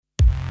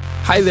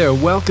Hi there,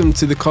 welcome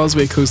to the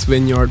Causeway Coast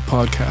Vineyard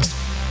podcast.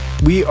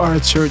 We are a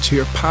church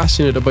who are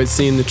passionate about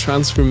seeing the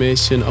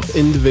transformation of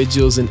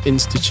individuals and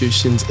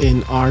institutions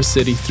in our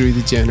city through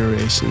the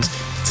generations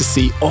to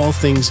see all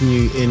things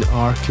new in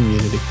our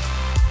community.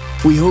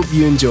 We hope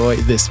you enjoy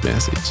this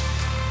message.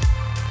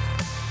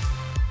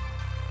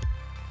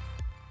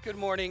 Good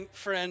morning,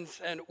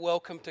 friends, and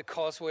welcome to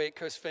Causeway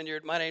Coast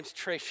Vineyard. My name's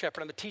Trey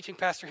Shepard. I'm the teaching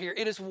pastor here.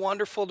 It is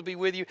wonderful to be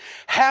with you.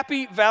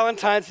 Happy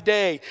Valentine's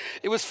Day.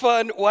 It was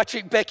fun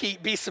watching Becky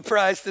be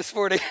surprised this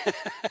morning.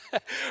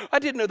 I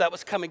didn't know that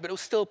was coming, but it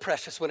was still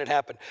precious when it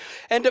happened.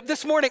 And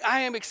this morning,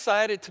 I am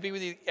excited to be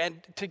with you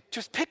and to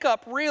just pick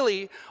up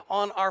really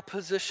on our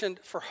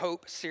Positioned for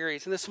Hope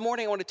series. And this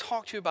morning, I want to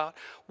talk to you about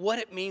what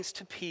it means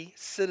to be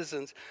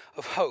citizens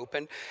of hope.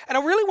 And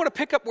I really want to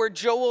pick up where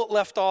Joel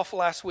left off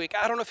last week.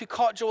 I don't know if you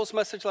caught Joel's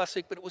message last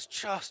week, but it was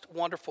just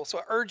wonderful. So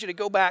I urge you to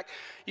go back.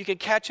 You can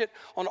catch it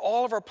on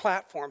all of our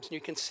platforms and you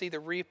can see the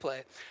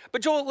replay.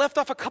 But Joel left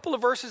off a couple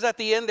of verses at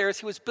the end there as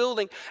he was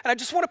building. And I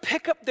just want to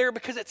pick up there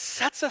because it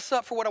sets us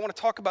up for what I want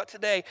to talk about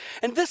today.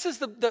 And this is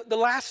the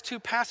last two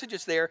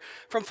passages there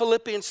from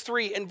Philippians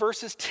 3 in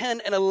verses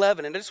 10 and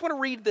 11. And I just want to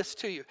read this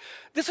to you.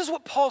 This is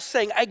what Paul's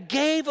saying. I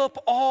gave up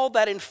all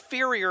that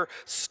inferior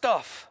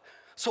stuff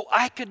so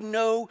I could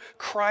know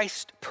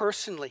Christ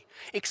personally,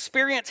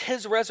 experience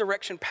his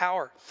resurrection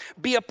power,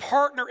 be a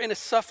partner in his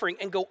suffering,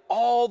 and go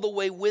all the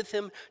way with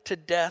him to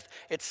death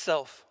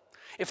itself.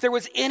 If there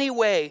was any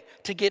way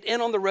to get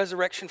in on the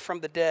resurrection from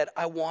the dead,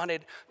 I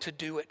wanted to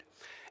do it.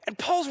 And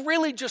Paul's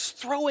really just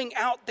throwing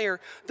out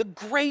there the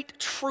great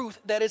truth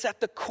that is at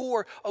the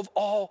core of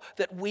all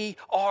that we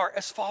are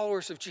as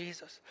followers of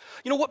Jesus.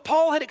 You know, what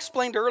Paul had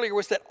explained earlier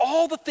was that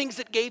all the things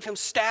that gave him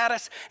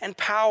status and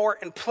power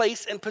and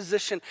place and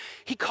position,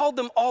 he called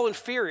them all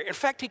inferior. In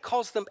fact, he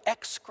calls them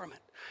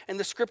excrement in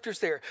the scriptures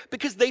there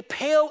because they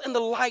pale in the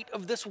light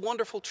of this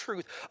wonderful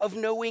truth of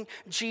knowing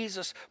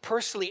Jesus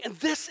personally. And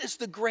this is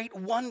the great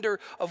wonder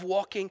of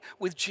walking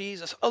with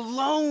Jesus.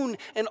 Alone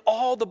in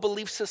all the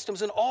belief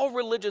systems and all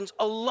religions,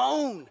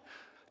 alone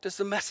does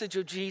the message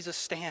of Jesus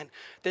stand.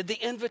 That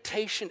the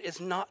invitation is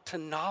not to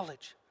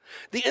knowledge.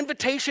 The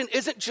invitation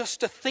isn't just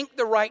to think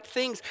the right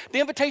things.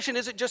 The invitation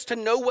isn't just to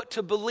know what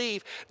to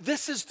believe.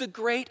 This is the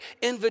great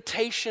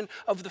invitation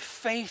of the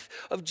faith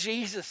of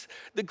Jesus.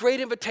 The great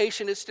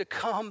invitation is to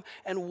come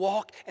and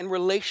walk in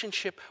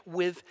relationship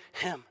with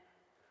him.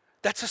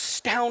 That's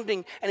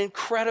astounding and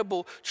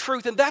incredible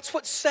truth. And that's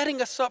what's setting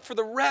us up for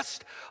the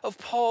rest of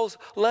Paul's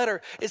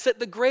letter, is that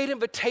the great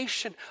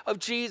invitation of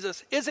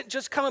Jesus isn't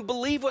just come and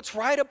believe what's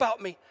right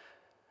about me.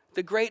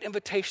 The great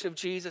invitation of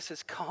Jesus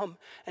is come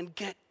and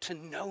get to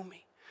know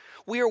me.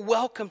 We are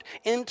welcomed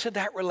into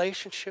that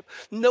relationship.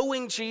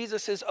 Knowing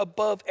Jesus is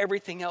above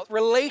everything else.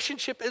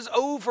 Relationship is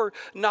over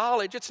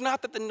knowledge. It's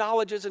not that the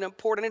knowledge isn't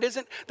important. It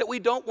isn't that we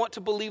don't want to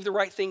believe the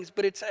right things,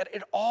 but it's that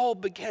it all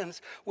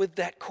begins with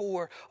that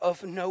core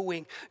of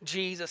knowing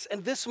Jesus.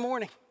 And this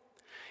morning,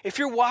 if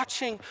you're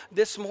watching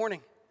this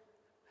morning,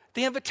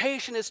 the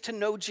invitation is to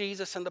know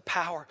Jesus and the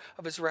power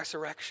of his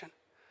resurrection.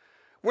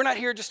 We're not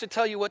here just to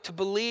tell you what to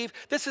believe.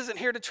 This isn't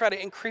here to try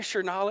to increase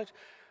your knowledge.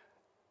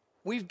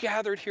 We've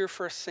gathered here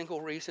for a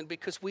single reason,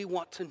 because we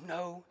want to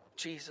know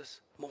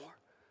Jesus more.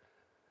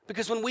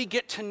 Because when we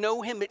get to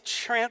know him, it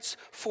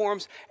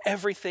transforms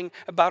everything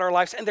about our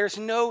lives. And there's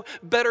no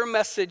better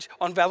message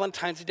on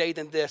Valentine's Day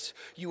than this.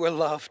 You are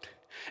loved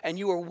and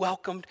you are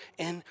welcomed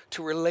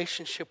into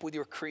relationship with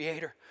your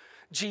Creator.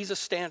 Jesus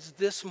stands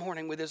this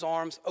morning with his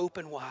arms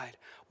open wide,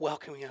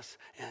 welcoming us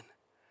in.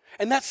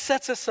 And that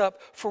sets us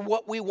up for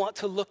what we want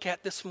to look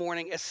at this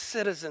morning as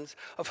citizens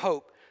of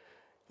hope.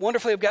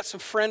 Wonderfully, I've got some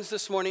friends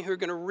this morning who are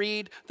going to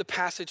read the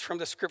passage from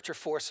the scripture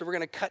for us. So we're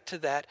going to cut to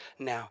that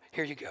now.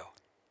 Here you go.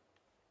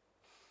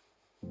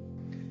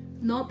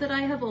 Not that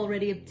I have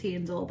already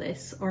obtained all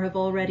this or have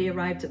already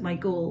arrived at my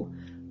goal,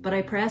 but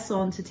I press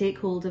on to take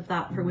hold of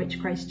that for which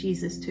Christ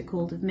Jesus took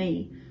hold of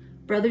me.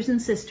 Brothers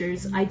and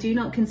sisters, I do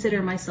not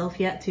consider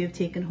myself yet to have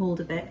taken hold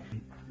of it.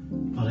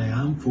 But I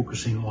am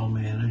focusing all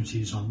my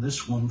energies on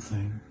this one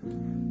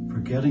thing,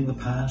 forgetting the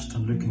past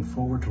and looking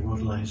forward to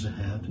what lies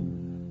ahead.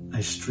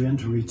 I strain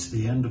to reach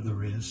the end of the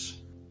race,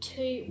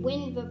 to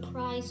win the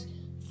prize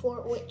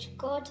for which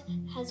God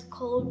has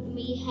called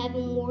me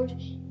heavenward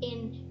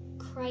in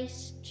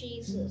Christ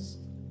Jesus.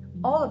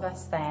 All of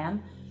us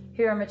then,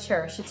 who are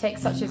mature, should take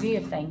such a view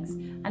of things,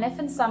 and if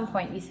in some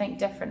point you think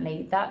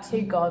differently, that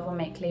too God will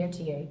make clear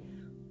to you.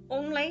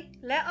 Only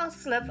let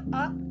us live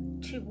up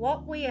to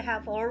what we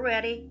have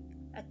already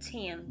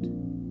attained.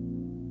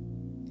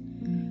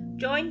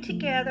 Join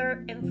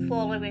together in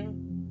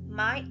following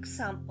my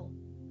example,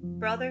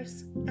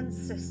 brothers and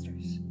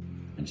sisters.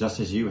 And just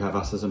as you have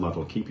us as a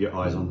model, keep your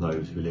eyes on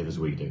those who live as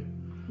we do.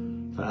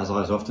 For as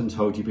I have often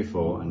told you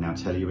before, and now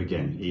tell you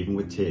again, even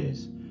with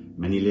tears,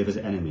 many live as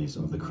enemies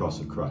of the cross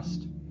of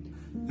Christ.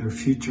 Their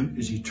future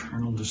is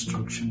eternal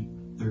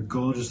destruction. Their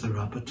God is their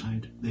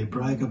appetite. They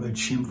brag about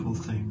shameful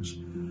things,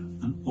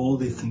 and all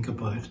they think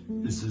about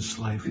is this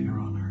life here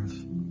on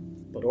earth.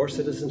 But our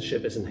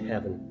citizenship is in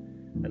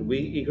heaven, and we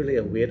eagerly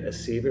await a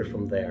Saviour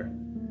from there,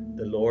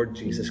 the Lord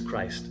Jesus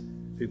Christ,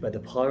 who by the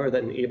power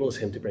that enables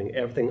him to bring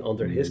everything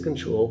under his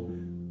control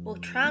will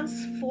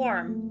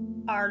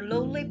transform our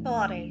lowly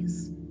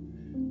bodies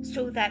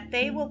so that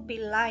they will be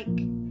like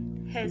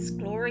his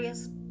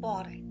glorious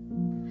body.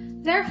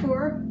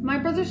 Therefore, my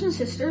brothers and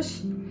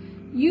sisters,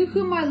 you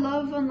whom I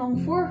love and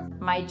long for,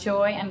 my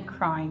joy and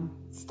crown,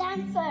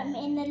 stand firm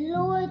in the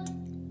Lord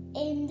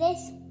in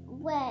this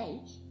way,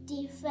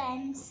 dear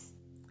friends.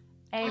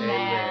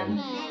 Amen.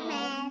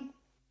 Amen.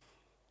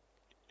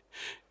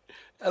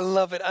 I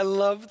love it. I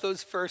love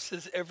those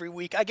verses every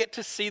week. I get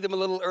to see them a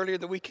little earlier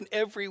in the week, and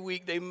every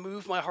week they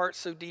move my heart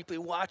so deeply,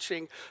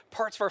 watching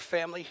parts of our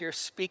family here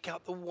speak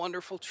out the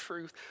wonderful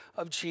truth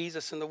of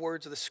Jesus and the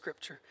words of the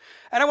scripture.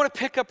 And I want to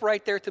pick up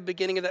right there at the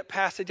beginning of that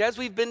passage. As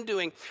we've been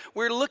doing,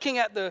 we're looking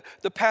at the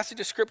passage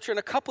of scripture in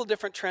a couple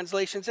different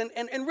translations, and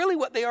really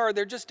what they are,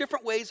 they're just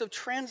different ways of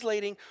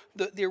translating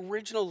the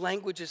original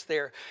languages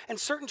there. And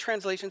certain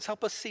translations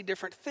help us see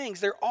different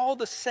things. They're all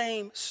the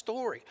same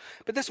story.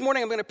 But this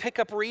morning I'm going to pick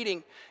up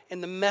reading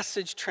in the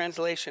Message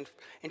translation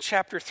in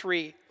chapter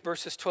 3,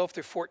 verses 12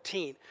 through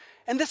 14.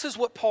 And this is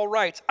what Paul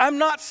writes. I'm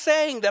not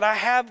saying that I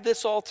have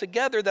this all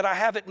together, that I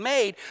have it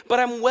made,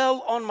 but I'm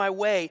well on my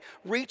way,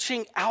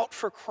 reaching out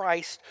for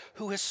Christ,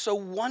 who has so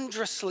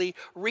wondrously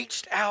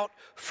reached out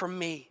for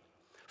me.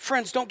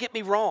 Friends, don't get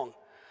me wrong.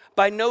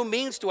 By no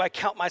means do I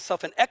count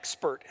myself an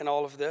expert in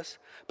all of this,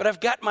 but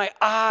I've got my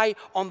eye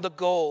on the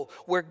goal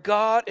where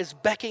God is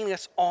beckoning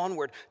us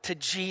onward to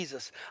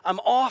Jesus. I'm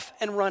off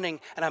and running,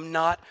 and I'm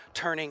not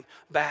turning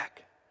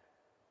back.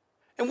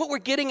 And what we're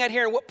getting at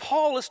here and what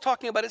Paul is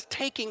talking about is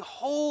taking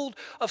hold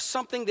of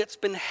something that's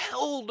been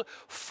held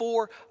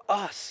for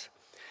us.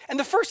 And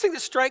the first thing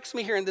that strikes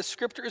me here in this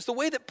scripture is the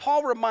way that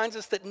Paul reminds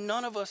us that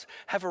none of us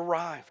have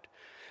arrived.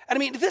 And I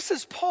mean, this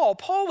is Paul.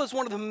 Paul is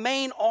one of the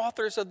main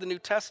authors of the New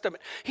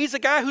Testament. He's a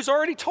guy who's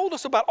already told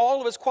us about all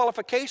of his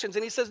qualifications,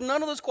 and he says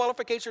none of those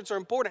qualifications are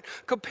important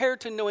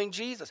compared to knowing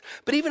Jesus.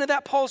 But even at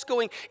that, Paul's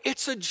going,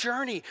 it's a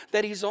journey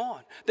that he's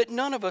on, that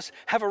none of us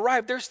have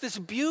arrived. There's this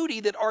beauty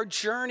that our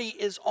journey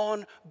is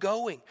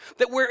ongoing,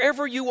 that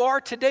wherever you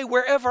are today,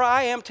 wherever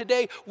I am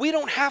today, we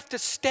don't have to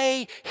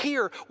stay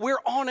here.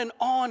 We're on an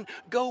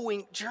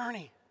ongoing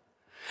journey.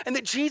 And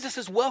that Jesus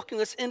is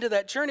welcoming us into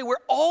that journey. We're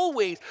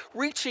always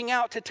reaching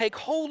out to take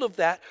hold of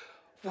that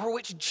for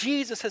which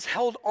Jesus has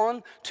held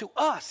on to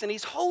us. And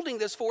he's holding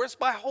this for us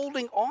by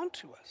holding on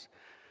to us.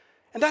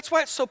 And that's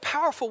why it's so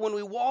powerful when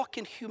we walk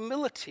in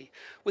humility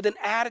with an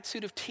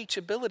attitude of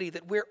teachability,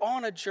 that we're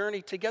on a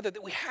journey together,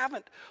 that we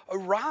haven't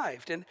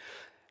arrived. And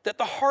that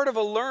the heart of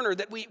a learner,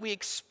 that we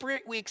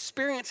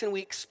experience and we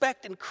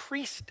expect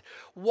increased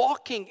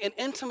walking in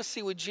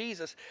intimacy with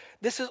Jesus.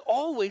 This is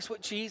always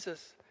what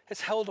Jesus has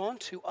held on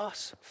to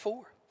us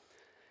for.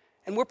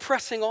 And we're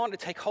pressing on to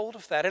take hold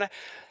of that. And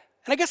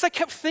I guess I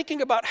kept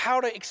thinking about how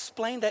to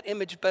explain that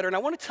image better. And I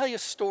want to tell you a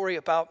story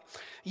about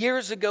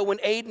years ago when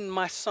Aiden,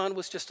 my son,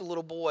 was just a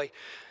little boy.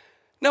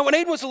 Now, when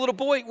Aiden was a little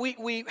boy,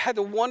 we had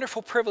the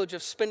wonderful privilege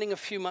of spending a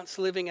few months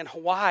living in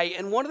Hawaii.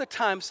 And one of the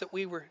times that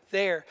we were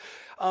there,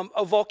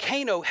 a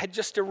volcano had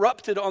just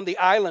erupted on the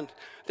island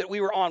that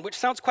we were on, which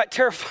sounds quite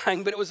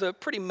terrifying, but it was a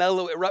pretty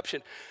mellow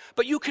eruption.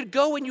 But you could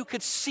go and you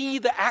could see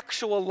the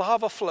actual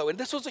lava flow. And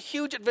this was a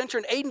huge adventure,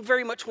 and Aiden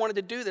very much wanted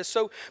to do this.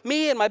 So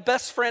me and my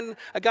best friend,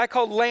 a guy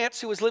called Lance,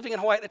 who was living in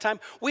Hawaii at the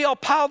time, we all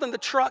piled in the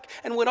truck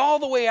and went all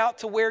the way out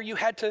to where you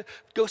had to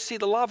go see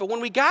the lava.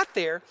 When we got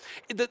there,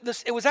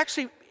 it was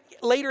actually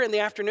later in the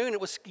afternoon.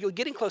 It was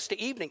getting close to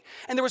evening.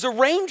 And there was a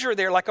ranger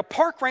there, like a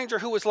park ranger,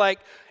 who was like,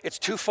 it's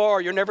too far,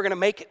 you're never going to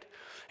make it.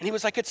 And he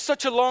was like, it's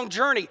such a long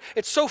journey.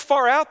 It's so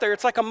far out there.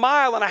 It's like 1.5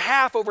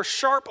 miles over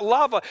sharp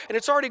lava, and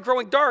it's already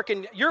growing dark,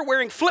 and you're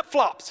wearing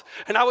flip-flops.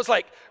 And I was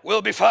like,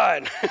 we'll be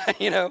fine.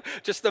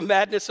 Just the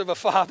madness of a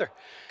father.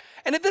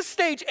 And at this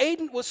stage,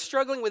 Aiden was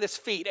struggling with his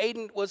feet.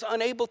 Aiden was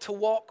unable to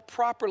walk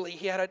properly.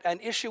 He had an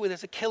issue with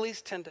his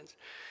Achilles tendons,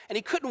 and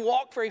he couldn't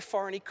walk very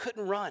far, and he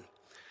couldn't run.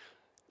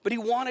 But he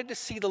wanted to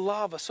see the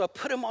lava, so I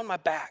put him on my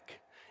back.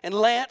 And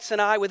Lance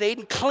and I, with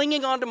Aiden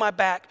clinging onto my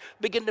back,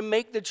 began to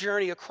make the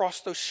journey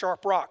across those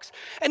sharp rocks.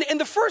 And in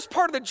the first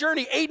part of the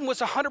journey, Aiden was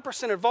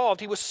 100% involved.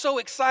 He was so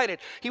excited.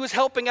 He was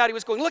helping out. He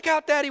was going, look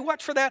out, Daddy,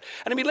 watch for that.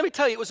 And I mean, let me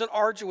tell you, it was an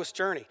arduous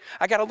journey.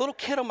 I got a little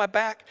kid on my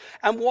back.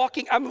 I'm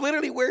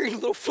literally wearing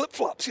little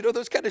flip-flops,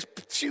 those kind of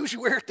shoes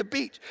you wear at the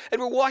beach. And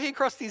we're walking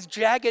across these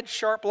jagged,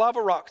 sharp lava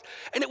rocks.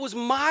 And it was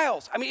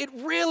miles. I mean, it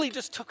really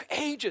just took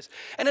ages.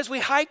 And as we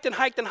hiked and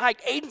hiked and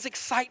hiked, Aiden's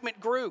excitement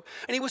grew.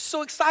 And he was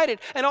so excited.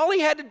 And all he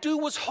had to do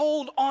was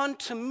hold on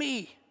to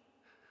me.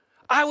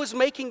 I was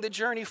making the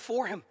journey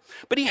for him,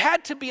 but he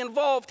had to be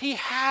involved. He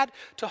had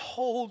to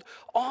hold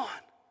on.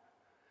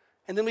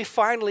 And then we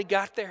finally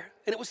got there,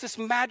 and it was this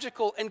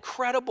magical,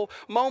 incredible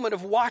moment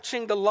of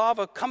watching the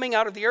lava coming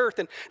out of the earth,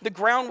 and the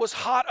ground was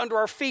hot under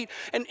our feet,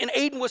 and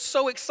Aiden was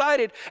so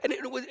excited,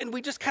 and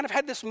we just kind of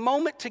had this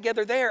moment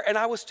together there, and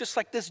I was just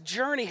like, this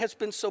journey has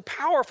been so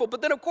powerful.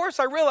 But then, of course,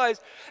 I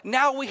realized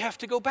now we have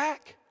to go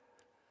back.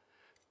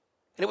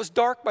 And it was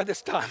dark by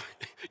this time.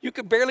 You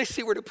could barely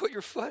see where to put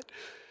your foot.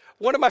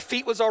 One of my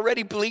feet was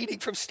already bleeding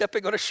from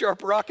stepping on a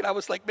sharp rock, and I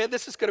was like, man,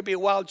 this is going to be a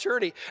wild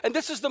journey. And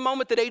this is the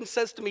moment that Aiden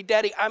says to me,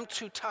 Daddy, I'm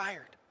too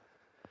tired.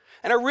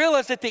 And I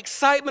realized that the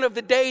excitement of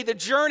the day, the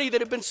journey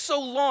that had been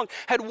so long,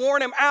 had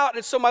worn him out.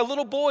 And so my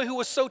little boy who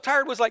was so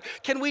tired was like,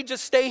 can we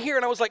just stay here?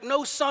 And I was like,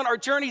 no, son, our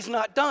journey's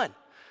not done.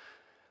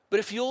 But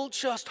if you'll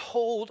just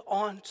hold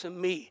on to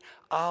me,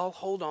 I'll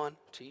hold on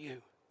to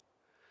you.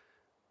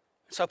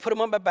 So I put him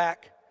on my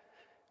back,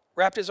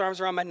 wrapped his arms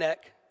around my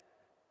neck,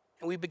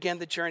 and we began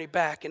the journey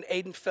back. And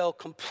Aiden fell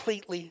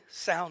completely,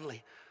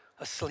 soundly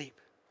asleep.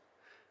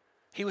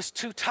 He was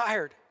too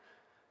tired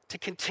to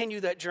continue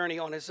that journey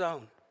on his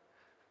own.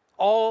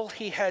 All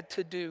he had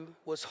to do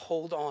was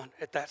hold on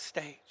at that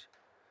stage.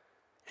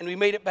 And we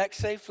made it back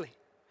safely.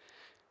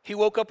 He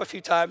woke up a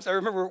few times. I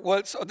remember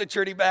once on the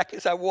journey back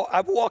as I'm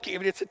walking, I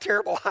mean, it's a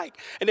terrible hike.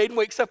 And Aiden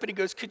wakes up and he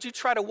goes, could you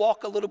try to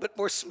walk a little bit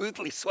more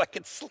smoothly so I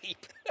can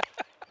sleep?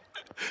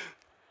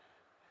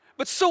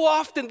 But so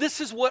often, this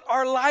is what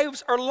our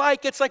lives are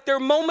like. It's like there are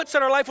moments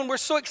in our life when we're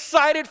so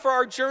excited for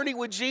our journey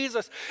with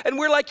Jesus. And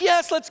we're like,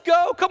 yes, let's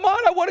go. Come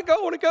on, I want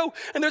to go.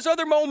 And there's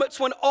other moments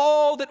when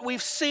all that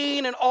we've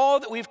seen and all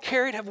that we've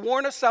carried have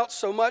worn us out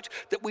so much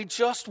that we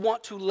just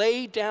want to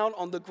lay down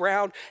on the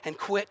ground and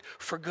quit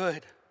for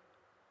good.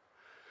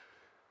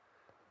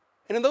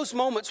 And in those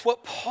moments,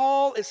 what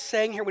Paul is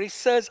saying here when he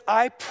says,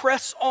 I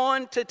press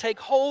on to take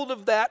hold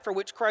of that for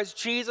which Christ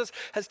Jesus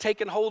has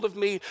taken hold of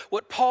me,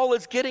 what Paul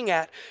is getting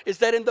at is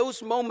that in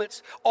those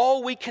moments,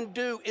 all we can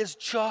do is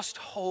just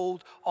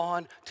hold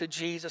on to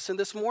Jesus. And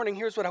this morning,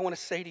 here's what I want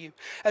to say to you.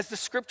 As the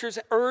scriptures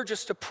urge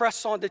us to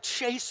press on, to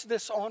chase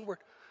this onward,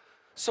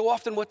 so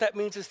often what that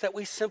means is that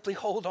we simply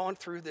hold on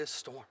through this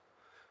storm.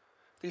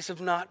 These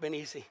have not been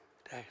easy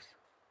days.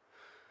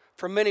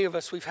 For many of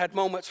us, we've had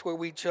moments where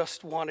we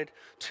just wanted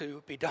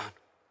to be done.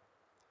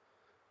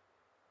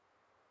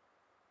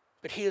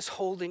 But he is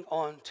holding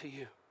on to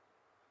you.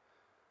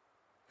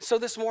 So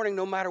this morning,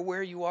 no matter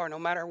where you are, no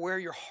matter where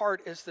your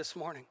heart is this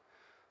morning,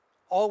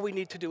 all we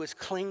need to do is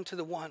cling to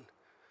the one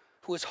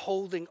who is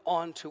holding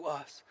on to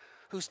us,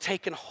 who's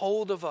taken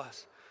hold of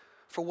us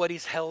for what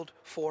he's held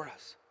for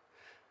us.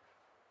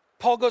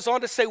 Paul goes on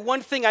to say,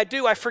 one thing I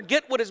do, I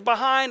forget what is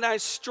behind, I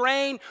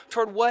strain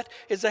toward what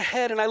is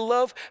ahead. And I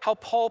love how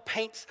Paul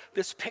paints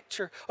this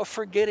picture of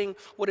forgetting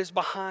what is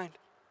behind.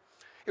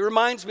 It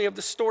reminds me of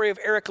the story of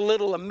Eric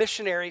Liddell, a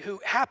missionary who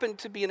happened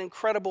to be an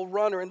incredible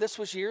runner, and this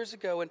was years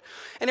ago. And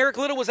Eric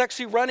Liddell was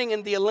actually running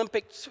in the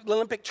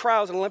Olympic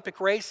trials and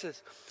Olympic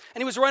races.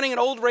 And he was running an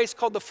old race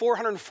called the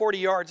 440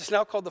 yards. It's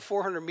now called the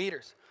 400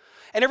 meters.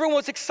 And everyone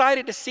was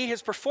excited to see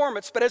his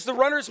performance, but as the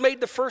runners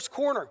made the first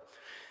corner,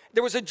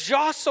 there was a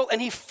jostle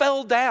and he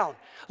fell down,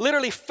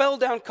 literally fell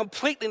down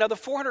completely. Now the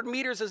 400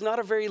 meters is not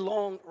a very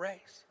long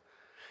race.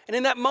 And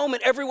in that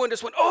moment, everyone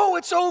just went, oh,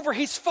 it's over,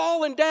 he's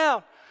fallen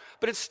down.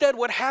 But instead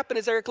what happened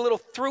is Eric Liddell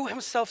threw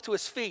himself to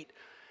his feet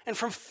and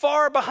from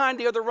far behind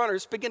the other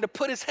runners began to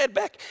put his head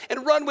back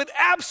and run with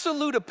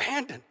absolute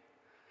abandon.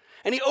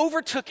 And he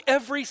overtook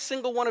every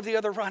single one of the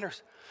other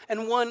runners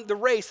and won the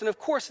race. And of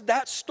course,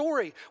 that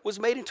story was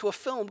made into a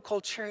film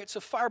called Chariots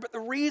of Fire. But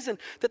the reason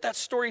that that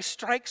story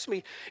strikes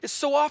me is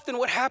so often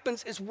what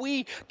happens is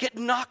we get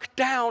knocked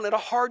down at a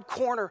hard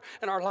corner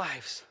in our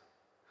lives.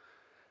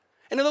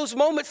 And in those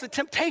moments, the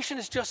temptation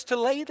is just to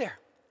lay there.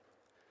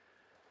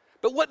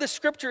 But what the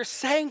scripture is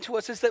saying to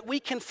us is that we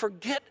can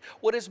forget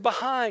what is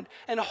behind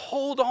and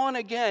hold on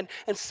again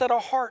and set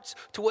our hearts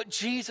to what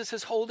Jesus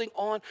is holding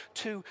on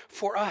to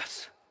for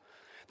us.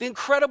 The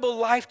incredible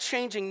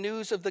life-changing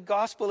news of the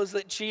gospel is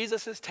that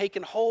Jesus has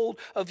taken hold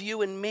of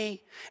you and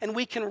me, and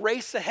we can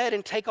race ahead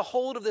and take a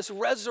hold of this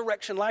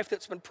resurrection life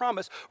that's been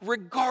promised,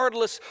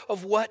 regardless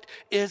of what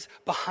is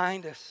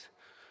behind us.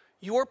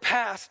 Your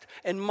past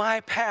and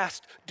my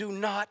past do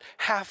not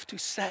have to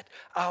set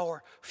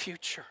our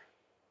future.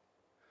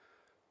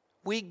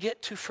 We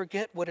get to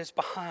forget what is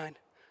behind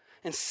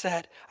and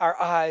set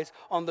our eyes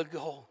on the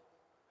goal.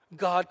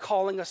 God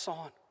calling us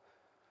on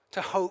to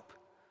hope,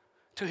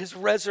 to his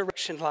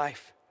resurrection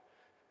life,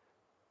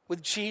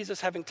 with Jesus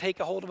having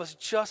taken hold of us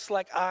just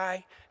like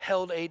I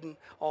held Aiden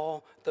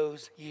all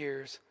those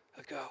years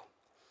ago.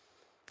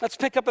 Let's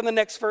pick up in the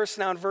next verse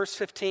now in verse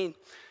 15.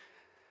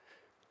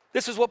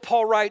 This is what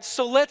Paul writes.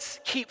 So let's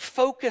keep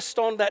focused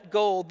on that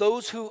goal,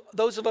 those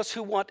of us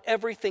who want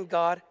everything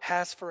God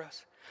has for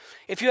us.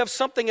 If you have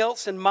something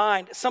else in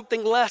mind,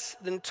 something less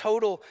than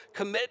total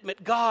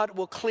commitment, God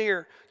will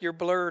clear your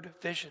blurred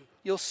vision.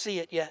 You'll see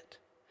it yet.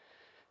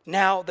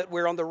 Now that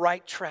we're on the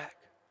right track,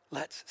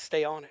 let's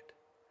stay on it.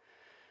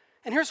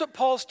 And here's what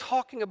Paul's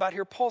talking about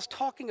here. Paul's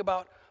talking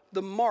about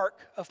the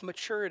mark of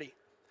maturity.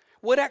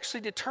 What actually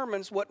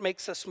determines what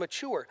makes us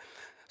mature?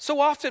 So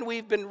often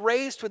we've been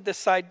raised with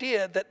this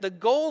idea that the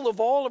goal of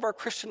all of our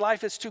Christian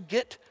life is to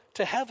get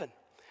to heaven.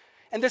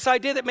 And this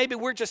idea that maybe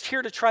we're just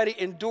here to try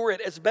to endure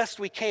it as best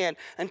we can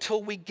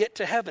until we get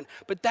to heaven.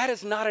 But that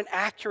is not an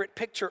accurate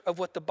picture of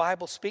what the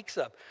Bible speaks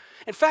of.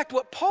 In fact,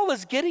 what Paul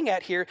is getting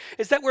at here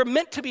is that we're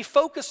meant to be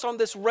focused on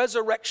this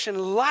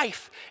resurrection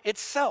life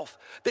itself.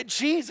 That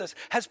Jesus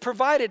has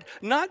provided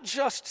not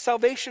just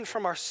salvation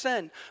from our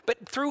sin,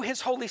 but through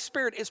his Holy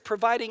Spirit is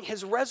providing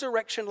his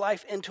resurrection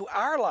life into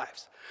our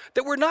lives.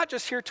 That we're not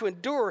just here to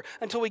endure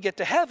until we get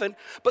to heaven,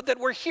 but that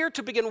we're here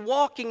to begin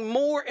walking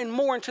more and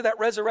more into that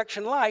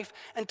resurrection life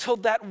until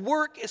that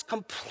work is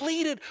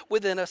completed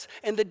within us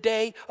in the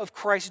day of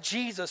Christ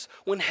Jesus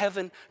when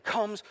heaven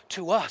comes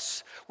to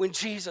us, when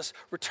Jesus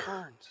returns.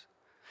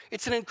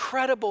 It's an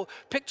incredible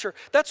picture.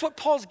 That's what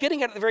Paul's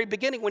getting at the very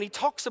beginning when he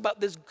talks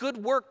about this good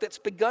work that's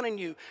begun in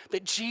you,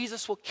 that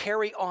Jesus will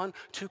carry on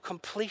to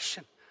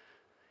completion.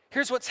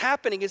 Here's what's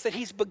happening is that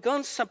he's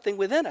begun something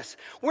within us.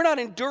 We're not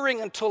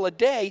enduring until a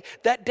day.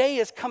 That day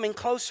is coming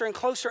closer and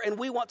closer, and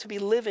we want to be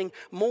living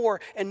more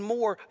and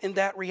more in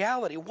that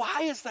reality.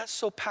 Why is that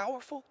so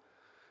powerful?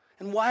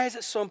 And why is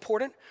it so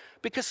important?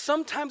 Because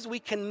sometimes we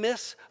can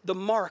miss the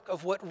mark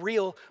of what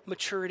real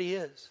maturity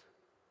is.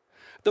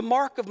 The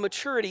mark of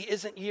maturity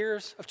isn't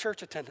years of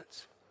church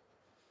attendance.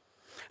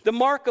 The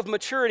mark of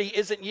maturity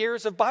isn't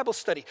years of Bible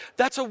study.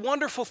 That's a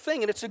wonderful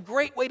thing, and it's a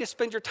great way to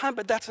spend your time,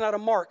 but that's not a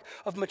mark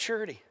of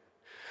maturity.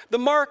 The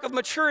mark of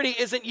maturity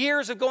isn't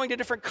years of going to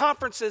different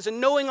conferences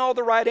and knowing all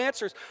the right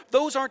answers.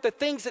 Those aren't the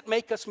things that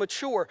make us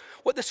mature.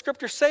 What the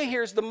scriptures say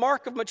here is the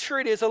mark of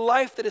maturity is a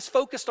life that is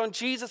focused on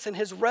Jesus and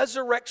his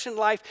resurrection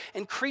life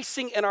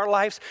increasing in our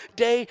lives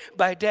day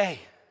by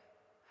day.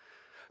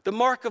 The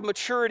mark of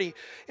maturity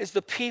is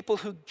the people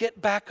who get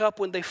back up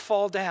when they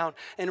fall down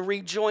and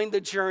rejoin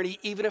the journey,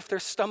 even if they're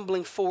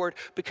stumbling forward,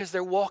 because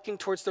they're walking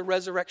towards the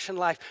resurrection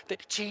life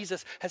that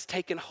Jesus has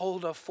taken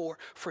hold of for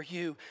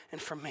you and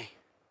for me.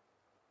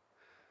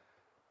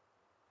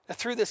 Now,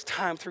 through this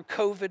time, through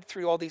COVID,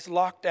 through all these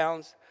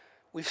lockdowns,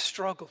 we've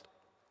struggled.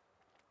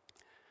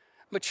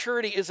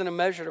 Maturity isn't a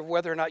measure of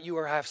whether or not you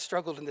or I have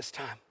struggled in this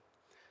time.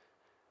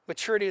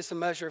 Maturity is a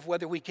measure of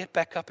whether we get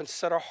back up and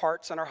set our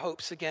hearts and our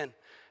hopes again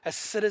as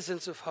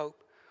citizens of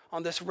hope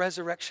on this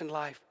resurrection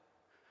life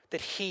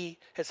that he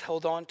has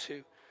held on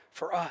to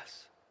for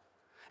us.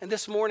 And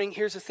this morning,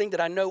 here's the thing that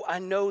I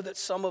know that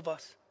some of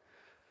us,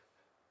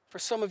 for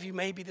some of you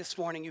maybe this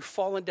morning, you've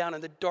fallen down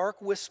and the dark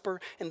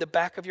whisper in the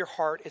back of your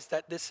heart is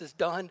that this is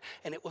done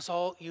and it was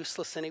all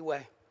useless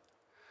anyway.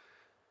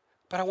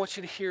 But I want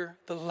you to hear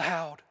the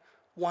loud,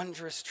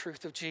 wondrous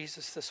truth of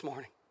Jesus this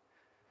morning.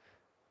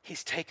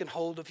 He's taken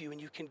hold of you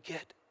and you can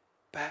get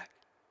back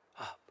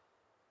up.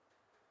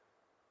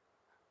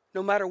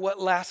 No matter what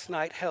last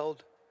night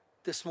held,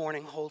 this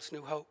morning holds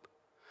new hope.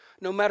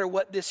 No matter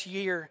what this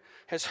year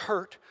has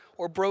hurt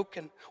or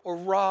broken or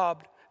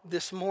robbed,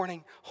 this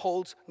morning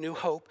holds new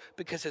hope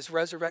because his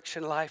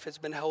resurrection life has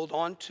been held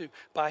on to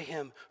by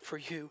him for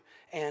you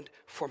and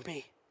for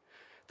me.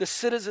 The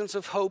citizens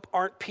of hope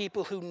aren't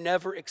people who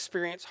never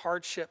experience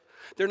hardship.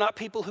 They're not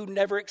people who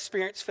never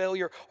experience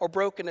failure or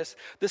brokenness.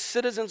 The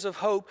citizens of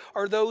hope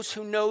are those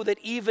who know that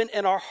even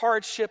in our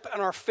hardship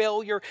and our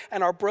failure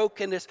and our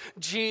brokenness,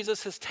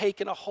 Jesus has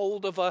taken a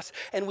hold of us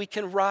and we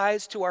can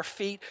rise to our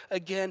feet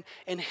again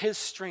in his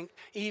strength,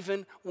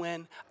 even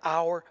when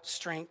our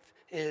strength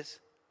is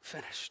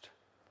finished.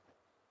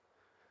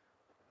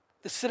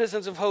 The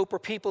citizens of hope are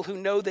people who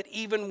know that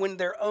even when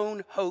their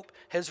own hope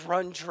has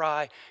run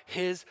dry,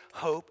 his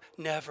hope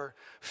never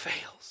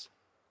fails.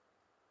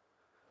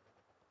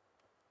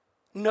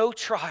 No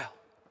trial,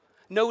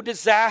 no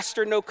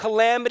disaster, no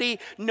calamity,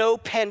 no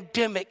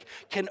pandemic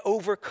can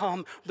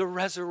overcome the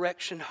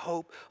resurrection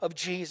hope of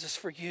Jesus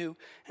for you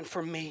and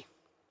for me.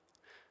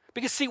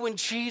 Because see, when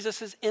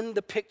Jesus is in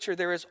the picture,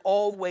 there is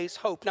always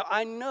hope. Now,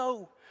 I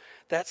know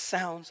that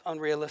sounds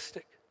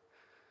unrealistic.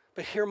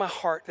 But hear my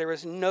heart, there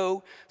is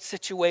no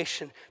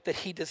situation that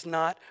he does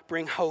not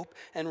bring hope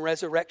and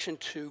resurrection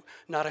to,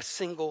 not a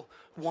single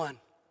one.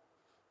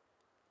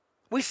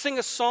 We sing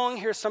a song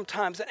here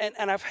sometimes,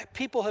 and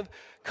people have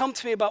come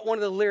to me about one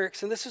of the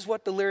lyrics, and this is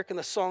what the lyric in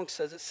the song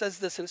says. It says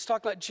this, and it's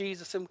talking about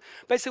Jesus, and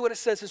basically what it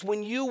says is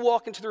when you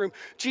walk into the room,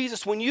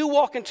 Jesus, when you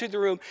walk into the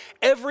room,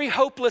 every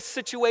hopeless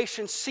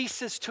situation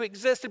ceases to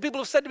exist. And people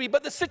have said to me,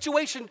 but the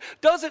situation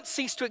doesn't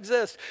cease to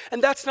exist.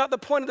 And that's not the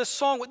point of the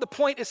song. What the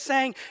point is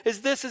saying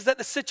is this, is that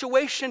the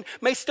situation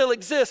may still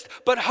exist,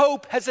 but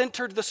hope has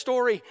entered the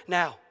story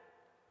now.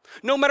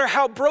 No matter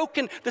how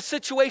broken the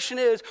situation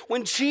is,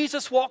 when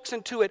Jesus walks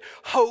into it,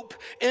 hope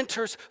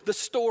enters the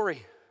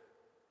story.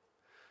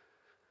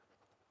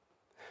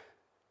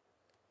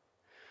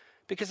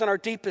 Because in our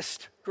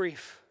deepest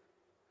grief,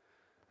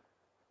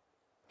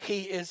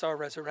 he is our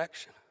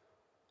resurrection.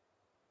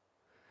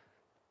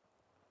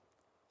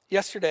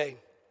 Yesterday,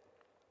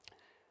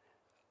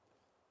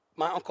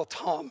 my Uncle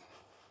Tom,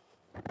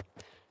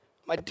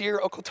 my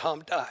dear Uncle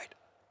Tom, died.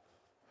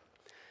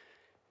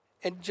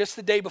 And just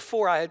the day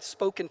before, I had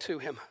spoken to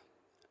him.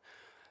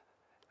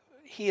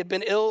 He had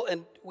been ill,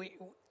 and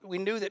we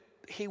knew that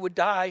he would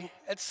die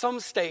at some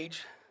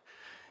stage.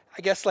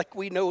 I guess like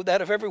we know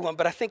that of everyone,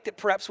 but I think that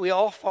perhaps we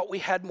all thought we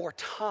had more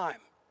time.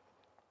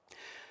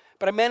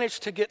 But I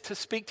managed to get to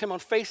speak to him on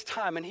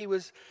FaceTime, and he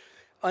was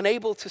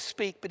unable to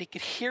speak, but he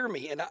could hear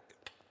me. And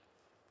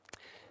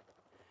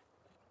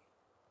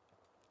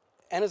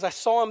as I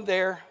saw him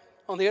there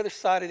on the other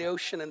side of the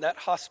ocean in that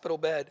hospital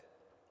bed,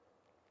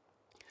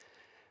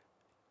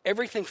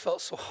 everything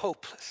felt so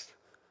hopeless.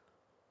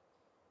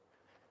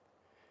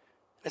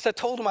 As I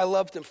told him I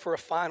loved him for a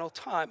final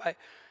time,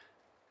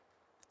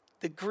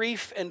 the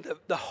grief and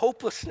the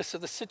hopelessness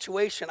of the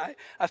situation,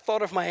 I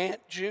thought of my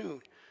Aunt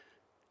June.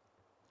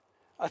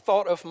 I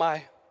thought of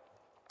my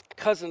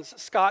cousins,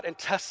 Scott and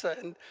Tessa,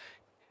 and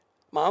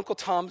my Uncle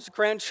Tom's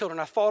grandchildren.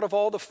 I thought of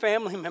all the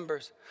family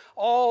members,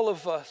 all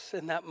of us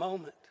in that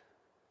moment.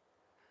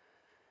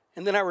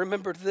 And then I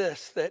remembered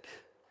this, that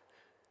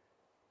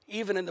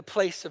even in the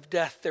place of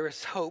death, there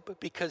is hope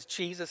because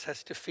Jesus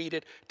has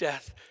defeated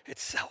death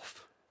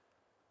itself.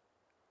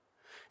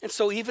 And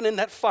so even in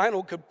that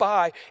final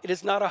goodbye, it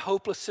is not a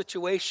hopeless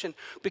situation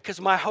because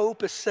my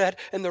hope is set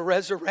in the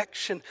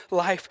resurrection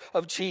life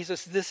of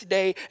Jesus this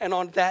day and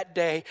on that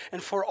day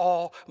and for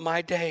all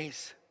my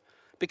days.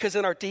 Because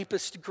in our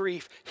deepest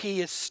grief, he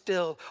is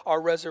still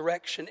our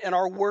resurrection. In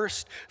our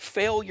worst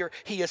failure,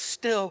 he is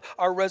still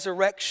our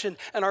resurrection.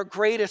 In our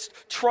greatest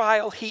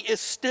trial, he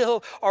is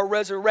still our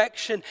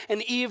resurrection.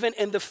 And even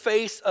in the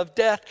face of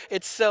death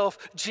itself,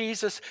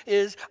 Jesus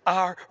is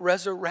our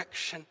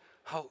resurrection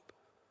hope.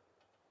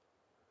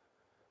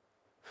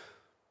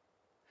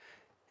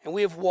 And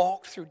we have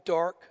walked through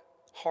dark,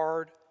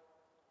 hard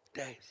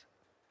days.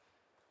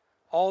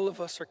 All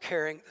of us are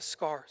carrying the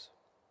scars.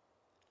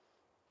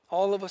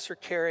 All of us are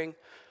carrying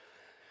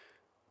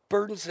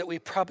burdens that we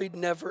probably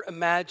never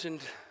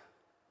imagined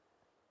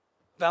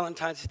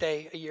Valentine's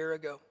Day a year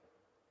ago.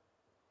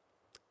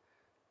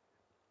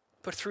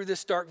 But through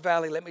this dark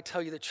valley, let me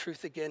tell you the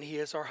truth again, he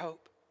is our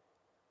hope.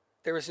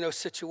 There is no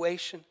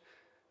situation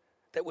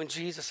that when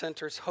Jesus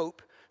enters,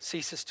 hope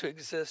ceases to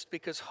exist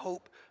because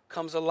hope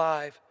comes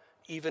alive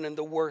even in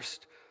the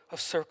worst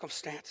of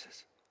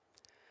circumstances.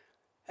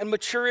 And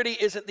maturity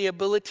isn't the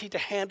ability to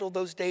handle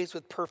those days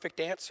with perfect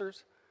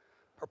answers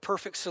or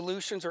perfect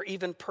solutions or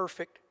even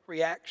perfect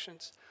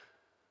reactions.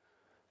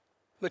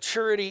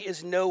 Maturity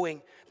is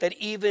knowing that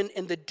even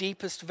in the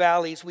deepest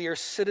valleys, we are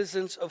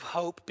citizens of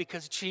hope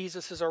because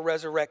Jesus is our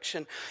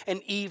resurrection,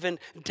 and even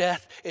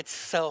death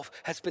itself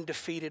has been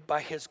defeated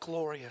by his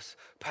glorious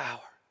power.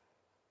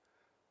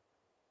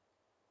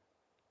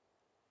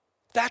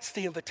 That's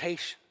the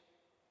invitation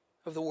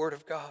of the Word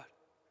of God,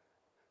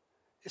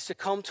 is to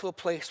come to a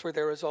place where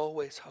there is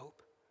always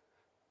hope.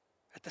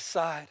 At the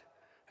side,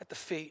 at the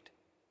feet,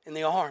 in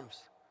the arms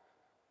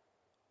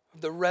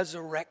of the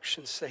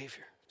resurrection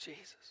Savior,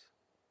 Jesus.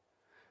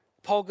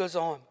 Paul goes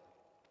on,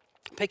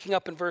 picking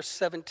up in verse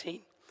 17.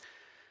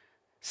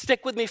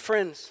 Stick with me,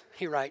 friends,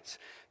 he writes.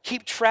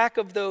 Keep track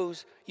of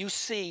those you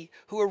see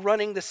who are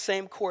running the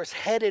same course,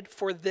 headed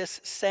for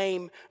this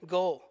same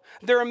goal.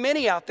 There are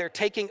many out there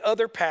taking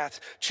other paths,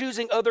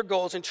 choosing other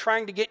goals, and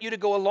trying to get you to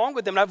go along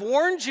with them. And I've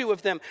warned you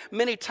of them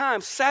many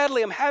times.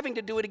 Sadly, I'm having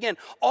to do it again.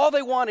 All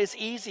they want is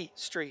easy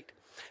street.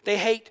 They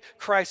hate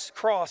Christ's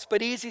cross,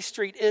 but easy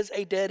street is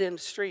a dead-end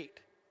street.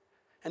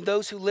 And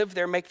those who live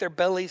there make their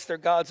bellies their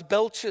gods.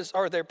 Belches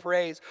are their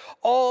praise.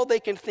 All they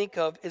can think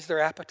of is their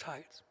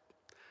appetites.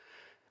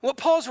 What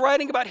Paul's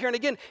writing about here, and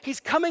again, he's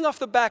coming off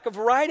the back of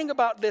writing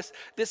about this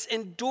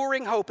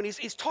enduring hope, and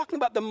he's talking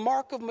about the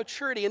mark of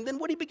maturity. And then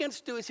what he begins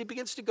to do is he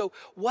begins to go,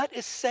 what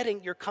is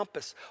setting your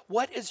compass?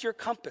 What is your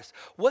compass?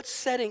 What's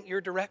setting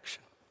your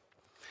direction?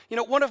 You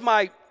know, one of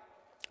my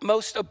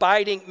most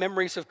abiding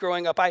memories of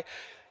growing up, I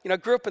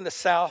grew up in the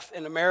South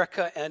in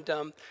America, and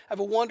I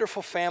have a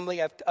wonderful family.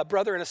 I have a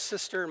brother and a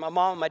sister, and my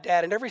mom and my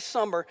dad, and every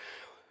summer,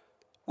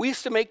 we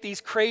used to make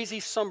these crazy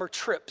summer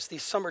trips,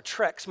 these summer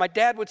treks. My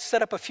dad would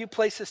set up a few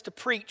places to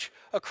preach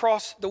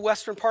across the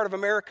western part of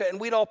America, and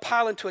we'd all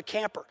pile into a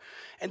camper.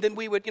 And then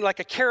we would, like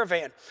a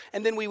caravan,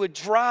 and then we would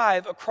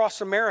drive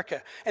across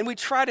America. And we'd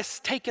try to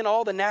take in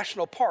all the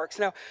national parks.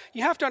 Now,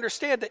 you have to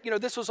understand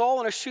that, this was all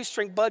on a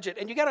shoestring budget.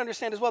 And you got to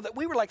understand as well that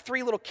we were like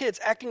three little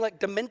kids acting like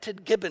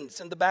demented gibbons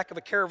in the back of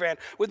a caravan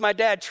with my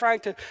dad trying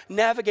to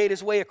navigate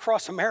his way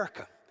across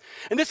America.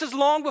 And this is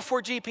long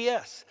before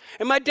GPS.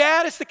 And my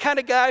dad is the kind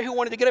of guy who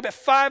wanted to get up at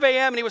 5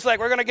 a.m. and he was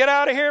like, we're going to get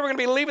out of here. We're going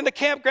to be leaving the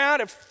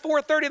campground at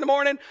 4:30 in the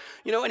morning.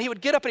 And he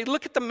would get up and he'd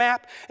look at the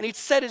map and he'd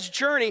set his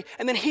journey,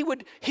 and then he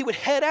would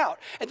head out.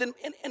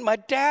 And my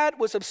dad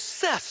was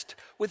obsessed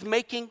with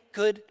making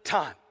good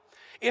time.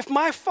 If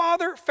my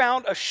father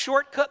found a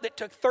shortcut that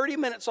took 30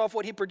 minutes off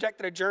what he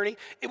projected a journey,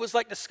 it was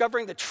like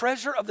discovering the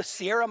treasure of the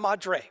Sierra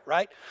Madre,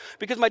 right?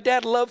 Because my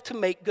dad loved to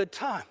make good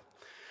time.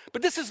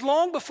 But this is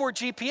long before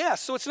GPS,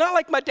 so it's not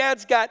like my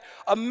dad's got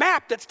a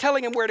map that's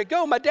telling him where to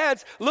go. My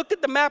dad's looked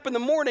at the map in the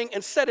morning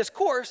and set his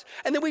course,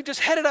 and then we just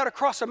headed out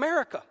across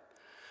America.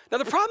 Now,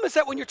 the problem is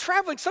that when you're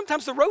traveling,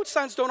 sometimes the road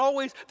signs they're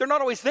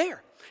not always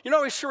there. You're not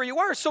always sure where you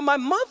are. So my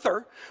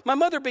mother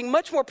being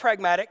much more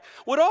pragmatic,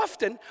 would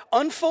often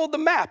unfold the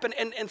map.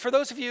 And for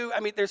those of you, I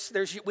mean,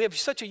 we have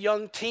such a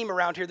young team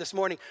around here this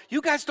morning.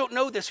 You guys don't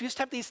know this. We used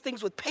to have these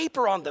things with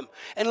paper on them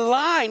and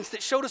lines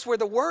that showed us where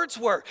the words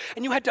were,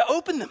 and you had to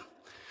open them.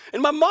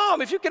 And my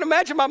mom, if you can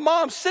imagine my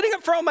mom sitting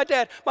up front with my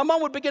dad, my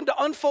mom would begin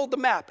to unfold the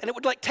map, and it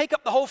would like take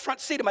up the whole front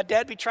seat, and my dad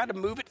would be trying to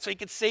move it so he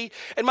could see.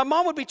 And my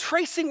mom would be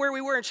tracing where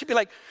we were, and she'd be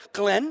like,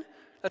 Glenn,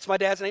 that's my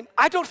dad's name,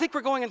 I don't think we're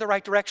going in the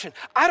right direction.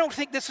 I don't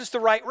think this is the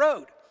right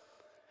road.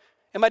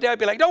 And my dad would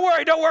be like, don't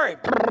worry,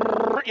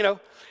 you know.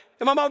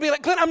 And my mom would be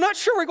like, Glenn, I'm not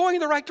sure we're going in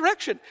the right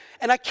direction.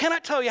 And I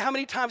cannot tell you how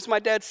many times my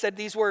dad said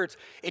these words,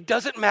 it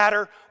doesn't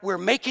matter, we're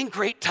making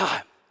great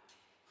time.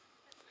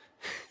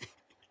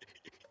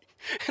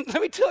 And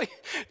let me tell you,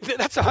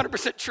 that's a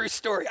 100% true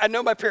story. I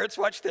know my parents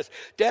watch this.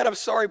 Dad, I'm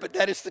sorry, but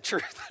that is the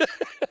truth.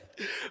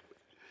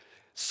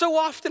 So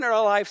often in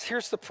our lives,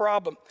 here's the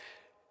problem.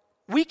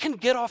 We can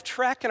get off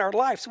track in our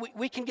lives.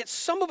 We can get,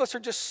 some of us are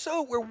just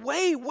we're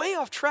way, way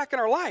off track in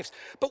our lives.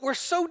 But we're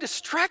so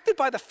distracted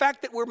by the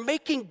fact that we're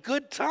making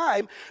good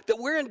time that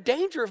we're in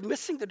danger of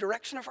missing the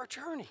direction of our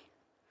journey.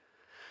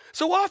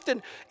 So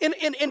often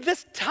in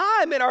this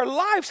time in our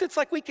lives, it's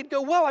like we could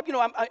go, well,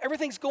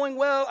 everything's going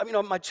well.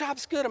 My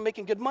job's good. I'm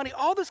making good money,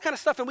 all this kind of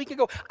stuff. And we can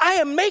go, I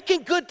am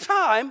making good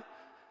time.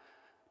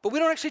 But we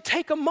don't actually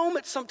take a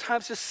moment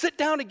sometimes to sit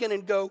down again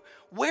and go,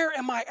 where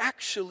am I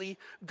actually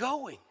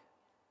going?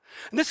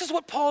 And this is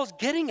what Paul's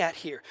getting at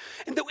here.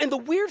 And the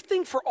weird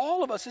thing for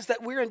all of us is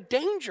that we're in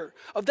danger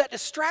of that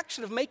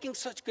distraction of making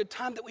such good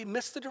time that we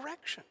miss the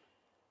direction.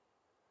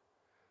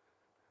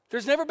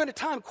 There's never been a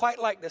time quite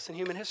like this in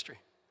human history.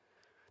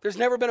 There's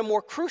never been a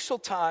more crucial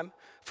time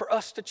for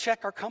us to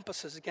check our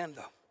compasses again,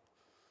 though.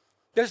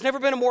 There's never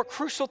been a more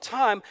crucial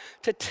time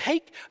to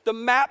take the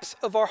maps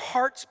of our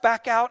hearts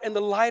back out in the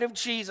light of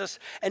Jesus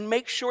and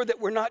make sure that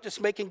we're not just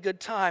making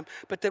good time,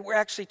 but that we're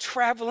actually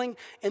traveling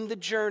in the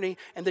journey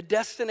and the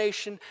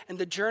destination and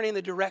the journey and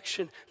the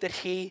direction that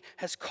he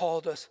has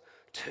called us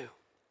to.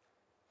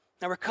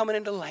 Now we're coming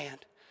into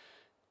land.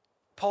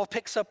 Paul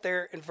picks up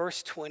there in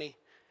verse 20.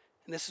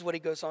 And this is what he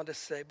goes on to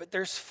say, but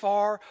there's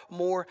far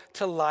more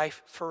to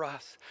life for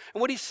us. And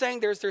what he's saying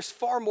there is there's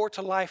far more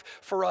to life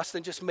for us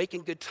than just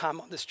making good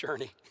time on this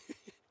journey.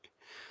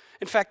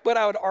 In fact, what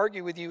I would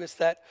argue with you is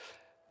that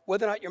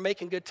whether or not you're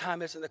making good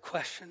time isn't the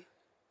question.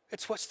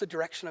 It's what's the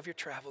direction of your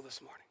travel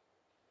this morning.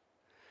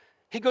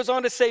 He goes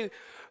on to say,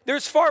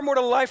 there's far more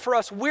to life for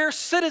us. We're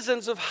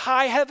citizens of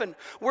high heaven.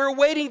 We're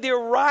awaiting the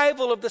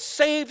arrival of the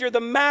Savior, the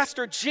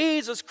Master,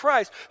 Jesus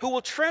Christ, who will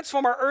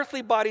transform our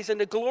earthly bodies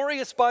into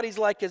glorious bodies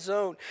like his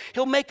own.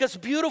 He'll make us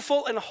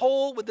beautiful and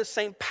whole with the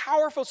same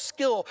powerful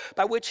skill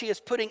by which he is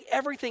putting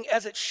everything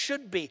as it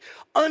should be,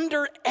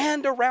 under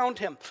and around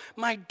him.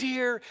 My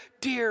dear,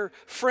 dear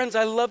friends,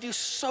 I love you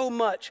so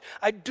much.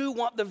 I do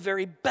want the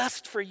very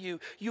best for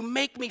you. You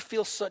make me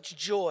feel such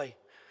joy.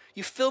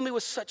 You fill me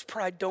with such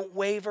pride. Don't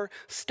waver.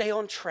 Stay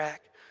on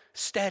track.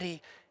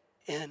 Steady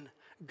in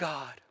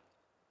God.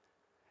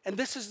 And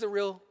this is the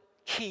real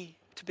key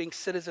to being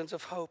citizens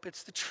of hope.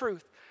 It's the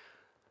truth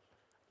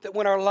that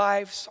when our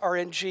lives are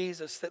in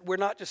Jesus, that we're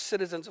not just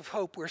citizens of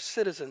hope, we're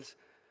citizens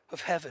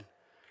of heaven.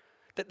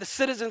 That the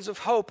citizens of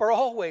hope are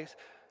always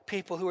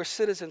people who are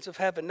citizens of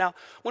heaven. Now,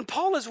 when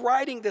Paul is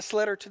writing this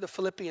letter to the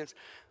Philippians,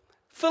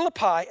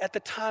 Philippi at the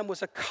time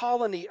was a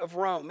colony of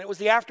Rome. It was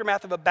the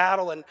aftermath of a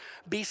battle in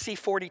BC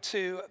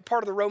 42,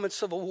 part of the Roman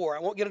Civil War. I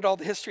won't get into all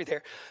the history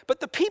there. But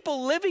the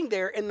people living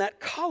there in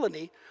that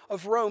colony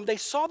of Rome, they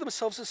saw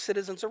themselves as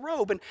citizens of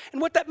Rome. And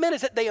what that meant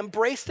is that they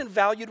embraced and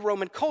valued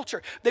Roman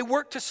culture. They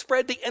worked to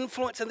spread the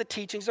influence and the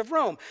teachings of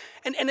Rome.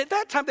 And at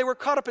that time, they were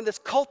caught up in this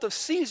cult of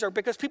Caesar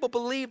because people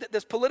believed that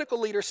this political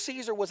leader,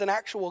 Caesar, was an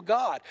actual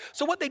god.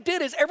 So what they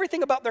did is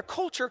everything about their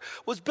culture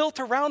was built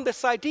around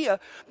this idea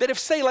that if,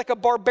 say, like a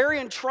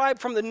barbarian tribe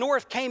from the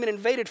north came and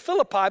invaded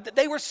Philippi, that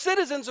they were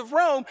citizens of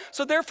Rome,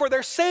 so therefore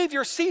their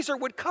savior, Caesar,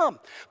 would come.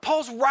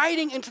 Paul's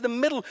writing into the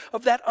middle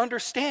of that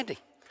understanding.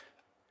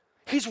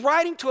 He's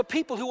writing to a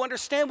people who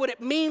understand what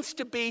it means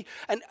to be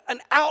an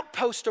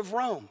outpost of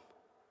Rome,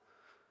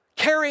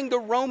 carrying the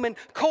Roman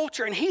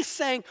culture. And he's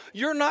saying,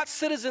 you're not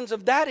citizens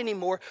of that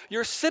anymore.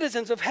 You're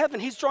citizens of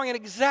heaven. He's drawing an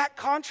exact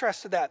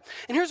contrast to that.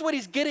 And here's what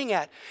he's getting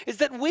at, is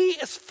that we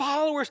as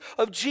followers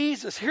of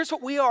Jesus, here's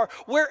what we are.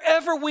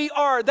 Wherever we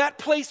are, that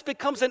place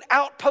becomes an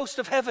outpost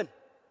of heaven.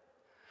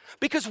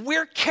 Because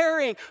we're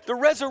carrying the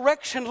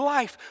resurrection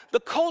life, the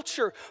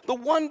culture, the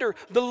wonder,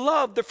 the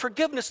love, the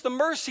forgiveness, the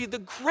mercy, the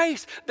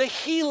grace, the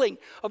healing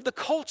of the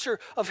culture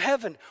of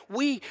heaven.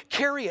 We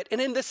carry it.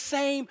 And in the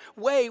same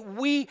way,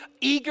 we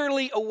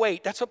eagerly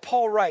await. That's what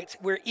Paul writes.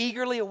 We're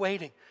eagerly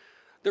awaiting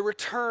the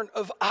return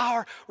of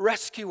our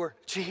rescuer,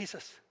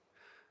 Jesus,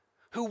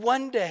 who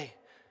one day,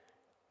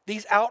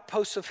 these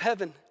outposts of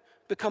heaven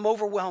become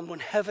overwhelmed when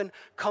heaven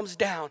comes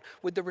down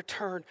with the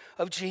return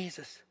of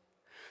Jesus.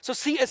 So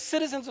see, as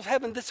citizens of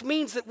heaven, this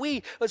means that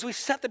we, as we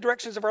set the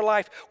directions of our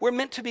life, we're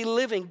meant to be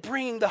living,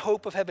 bringing the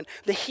hope of heaven,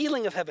 the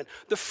healing of heaven,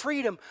 the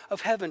freedom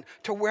of heaven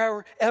to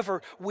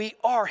wherever we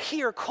are.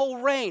 Here,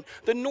 Coleraine,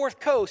 the North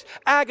Coast,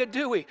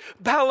 Agadui,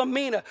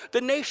 Ballymena,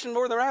 the nation of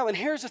Northern Ireland.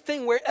 Here's the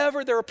thing,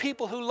 wherever there are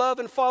people who love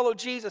and follow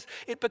Jesus,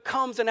 it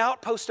becomes an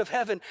outpost of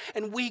heaven,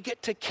 and we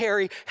get to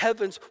carry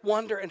heaven's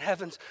wonder and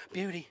heaven's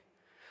beauty.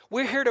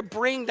 We're here to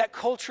bring that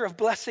culture of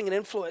blessing and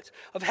influence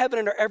of heaven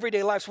in our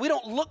everyday lives. We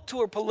don't look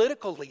to a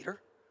political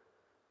leader.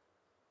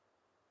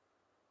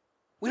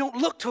 We don't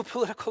look to a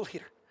political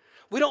leader.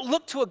 We don't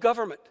look to a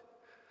government.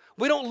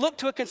 We don't look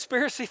to a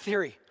conspiracy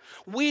theory.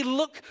 We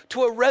look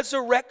to a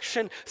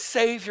resurrection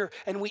Savior,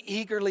 and we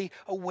eagerly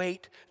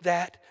await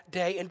that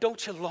day. And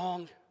don't you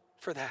long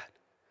for that?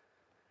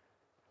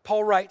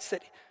 Paul writes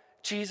that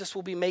Jesus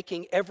will be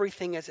making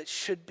everything as it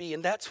should be,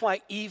 and that's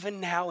why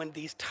even now in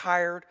these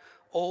tired,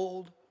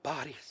 old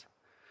bodies,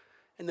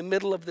 in the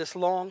middle of this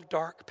long,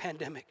 dark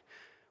pandemic,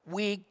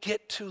 we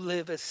get to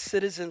live as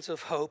citizens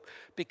of hope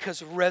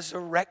because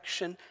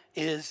resurrection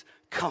is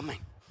coming.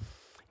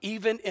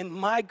 Even in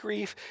my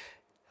grief,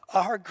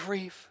 our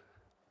grief,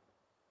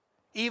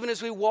 even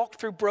as we walk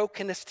through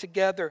brokenness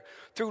together,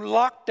 through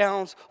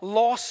lockdowns,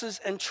 losses,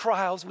 and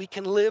trials, we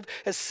can live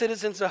as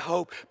citizens of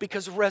hope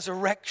because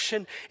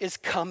resurrection is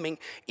coming.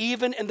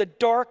 Even in the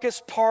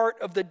darkest part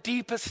of the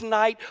deepest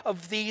night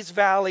of these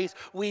valleys,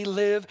 we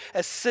live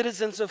as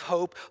citizens of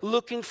hope,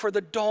 looking for the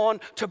dawn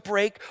to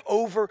break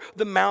over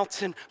the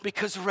mountain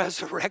because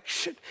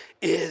resurrection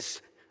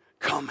is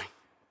coming.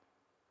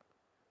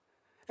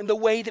 And the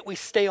way that we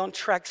stay on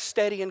track,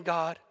 steady in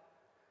God,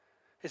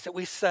 is that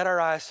we set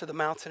our eyes to the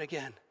mountain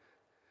again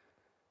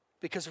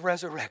because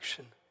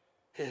resurrection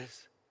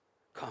is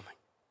coming.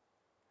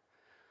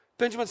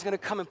 Benjamin's going to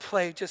come and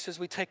play just as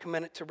we take a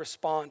minute to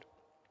respond.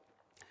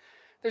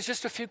 There's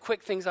just a few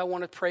quick things I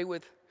want to pray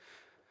with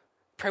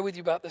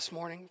you about this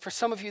morning. For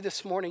some of you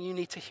this morning, you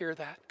need to hear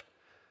that.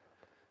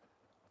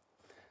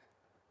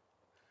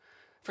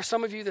 For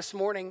some of you this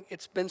morning,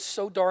 it's been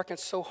so dark and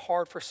so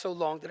hard for so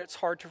long that it's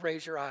hard to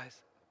raise your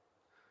eyes.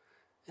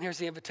 And here's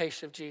the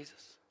invitation of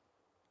Jesus.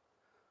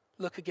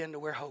 Look again to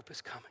where hope is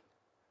coming.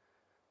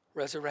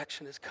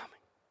 Resurrection is coming.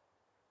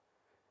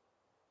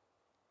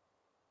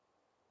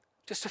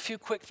 Just a few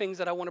quick things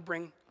that I want to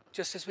bring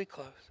just as we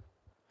close.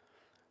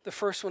 The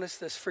first one is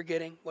this: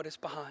 forgetting what is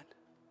behind.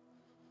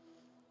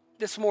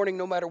 This morning,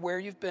 no matter where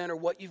you've been or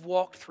what you've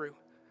walked through,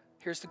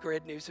 here's the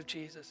great news of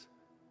Jesus.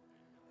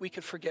 We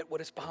can forget what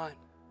is behind.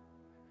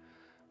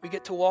 We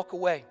get to walk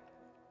away.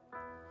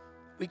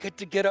 We get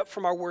to get up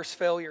from our worst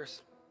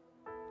failures,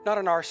 not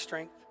in our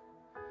strength,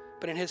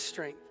 but in His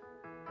strength.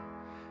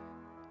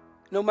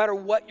 No matter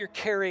what you're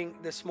carrying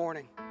this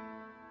morning,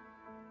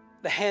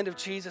 the hand of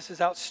Jesus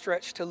is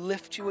outstretched to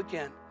lift you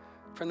again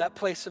from that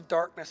place of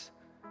darkness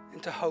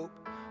into hope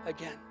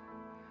again.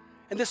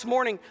 And this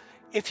morning,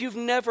 if you've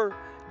never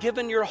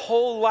given your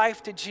whole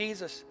life to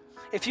Jesus,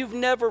 if you've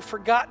never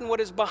forgotten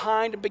what is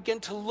behind and begin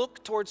to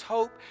look towards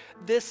hope,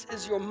 this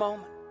is your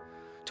moment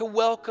to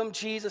welcome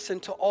Jesus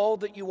into all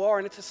that you are.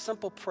 And it's a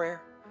simple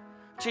prayer.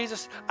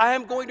 Jesus, I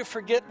am going to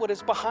forget what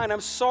is behind. I'm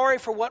sorry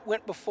for what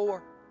went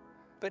before.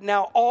 But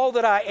now all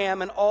that I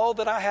am and all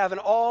that I have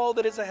and all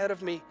that is ahead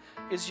of me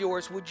is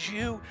yours. Would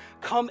you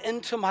come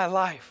into my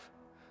life?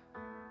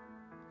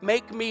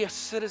 Make me a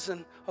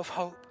citizen of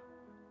hope.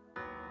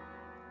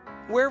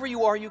 Wherever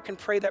you are, you can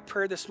pray that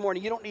prayer this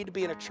morning. You don't need to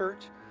be in a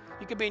church.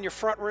 You can be in your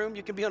front room.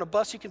 You can be on a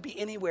bus. You can be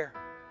anywhere.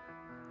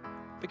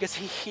 Because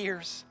He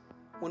hears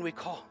when we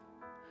call.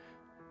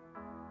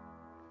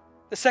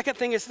 The second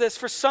thing is this.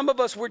 For some of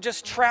us, we're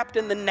just trapped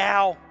in the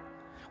now.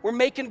 We're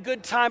making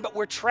good time, but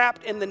we're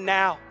trapped in the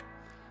now.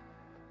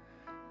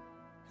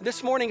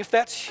 This morning, if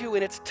that's you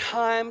and it's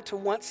time to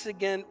once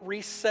again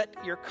reset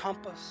your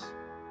compass,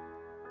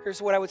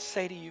 here's what I would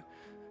say to you.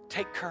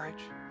 Take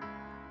courage.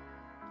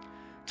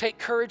 Take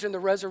courage in the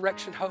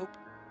resurrection hope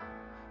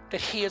that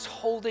He is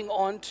holding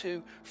on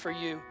to for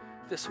you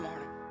this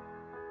morning.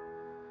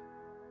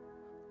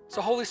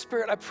 So Holy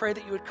Spirit, I pray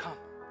that you would come.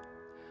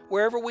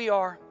 Wherever we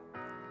are,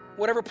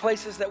 whatever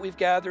places that we've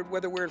gathered,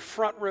 whether we're in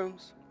front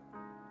rooms,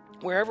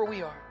 wherever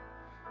we are,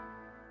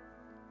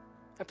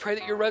 I pray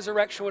that your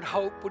resurrection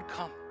hope would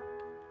come.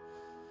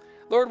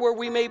 Lord, where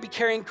we may be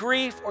carrying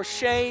grief or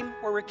shame,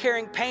 where we're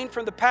carrying pain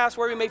from the past,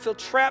 where we may feel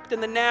trapped in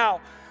the now,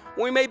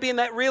 where we may be in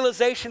that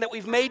realization that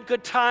we've made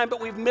good time,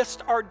 but we've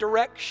missed our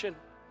direction.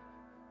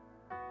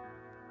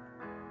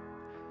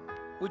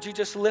 Would you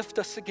just lift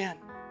us again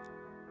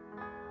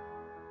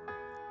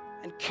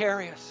and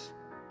carry us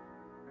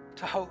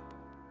to hope?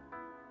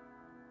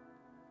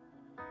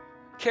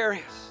 Carry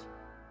us.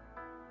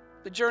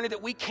 The journey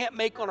that we can't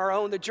make on our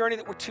own, the journey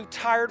that we're too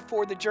tired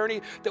for, the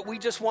journey that we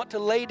just want to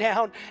lay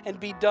down and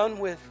be done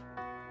with.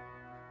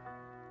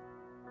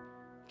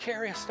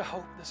 Carry us to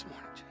hope this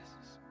morning, Jesus.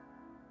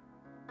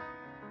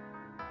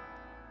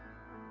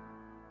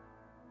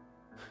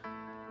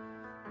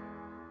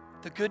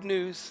 The good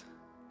news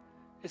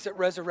is that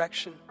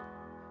resurrection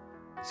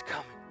is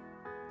coming.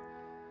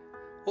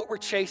 What we're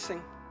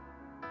chasing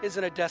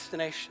isn't a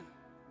destination.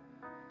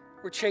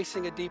 We're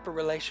chasing a deeper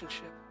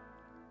relationship.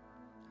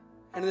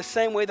 And in the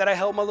same way that I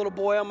held my little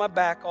boy on my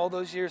back all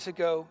those years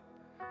ago,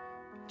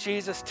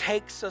 Jesus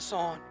takes us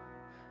on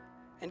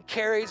and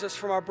carries us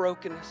from our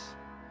brokenness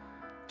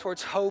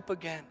towards hope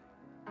again.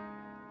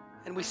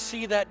 And we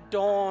see that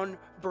dawn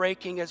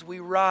breaking as we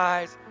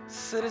rise,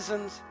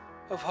 citizens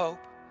of hope,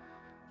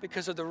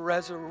 because of the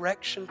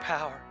resurrection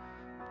power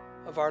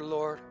of our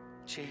Lord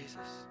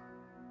Jesus.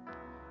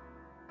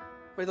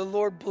 May the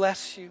Lord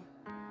bless you.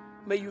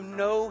 May you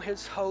know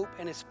his hope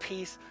and his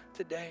peace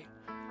today.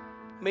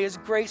 May his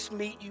grace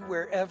meet you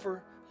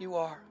wherever you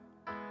are.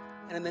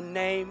 And in the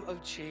name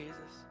of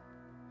Jesus,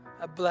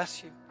 I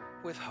bless you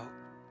with hope.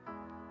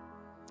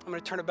 I'm going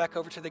to turn it back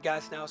over to the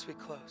guys now as we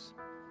close.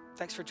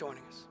 Thanks for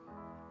joining us.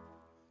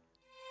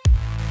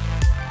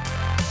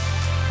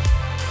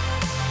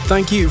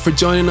 Thank you for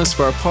joining us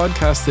for our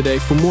podcast today.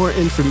 For more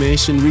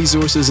information,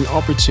 resources, and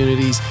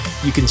opportunities,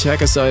 you can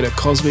check us out at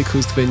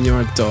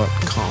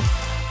causewaycoastvineyard.com.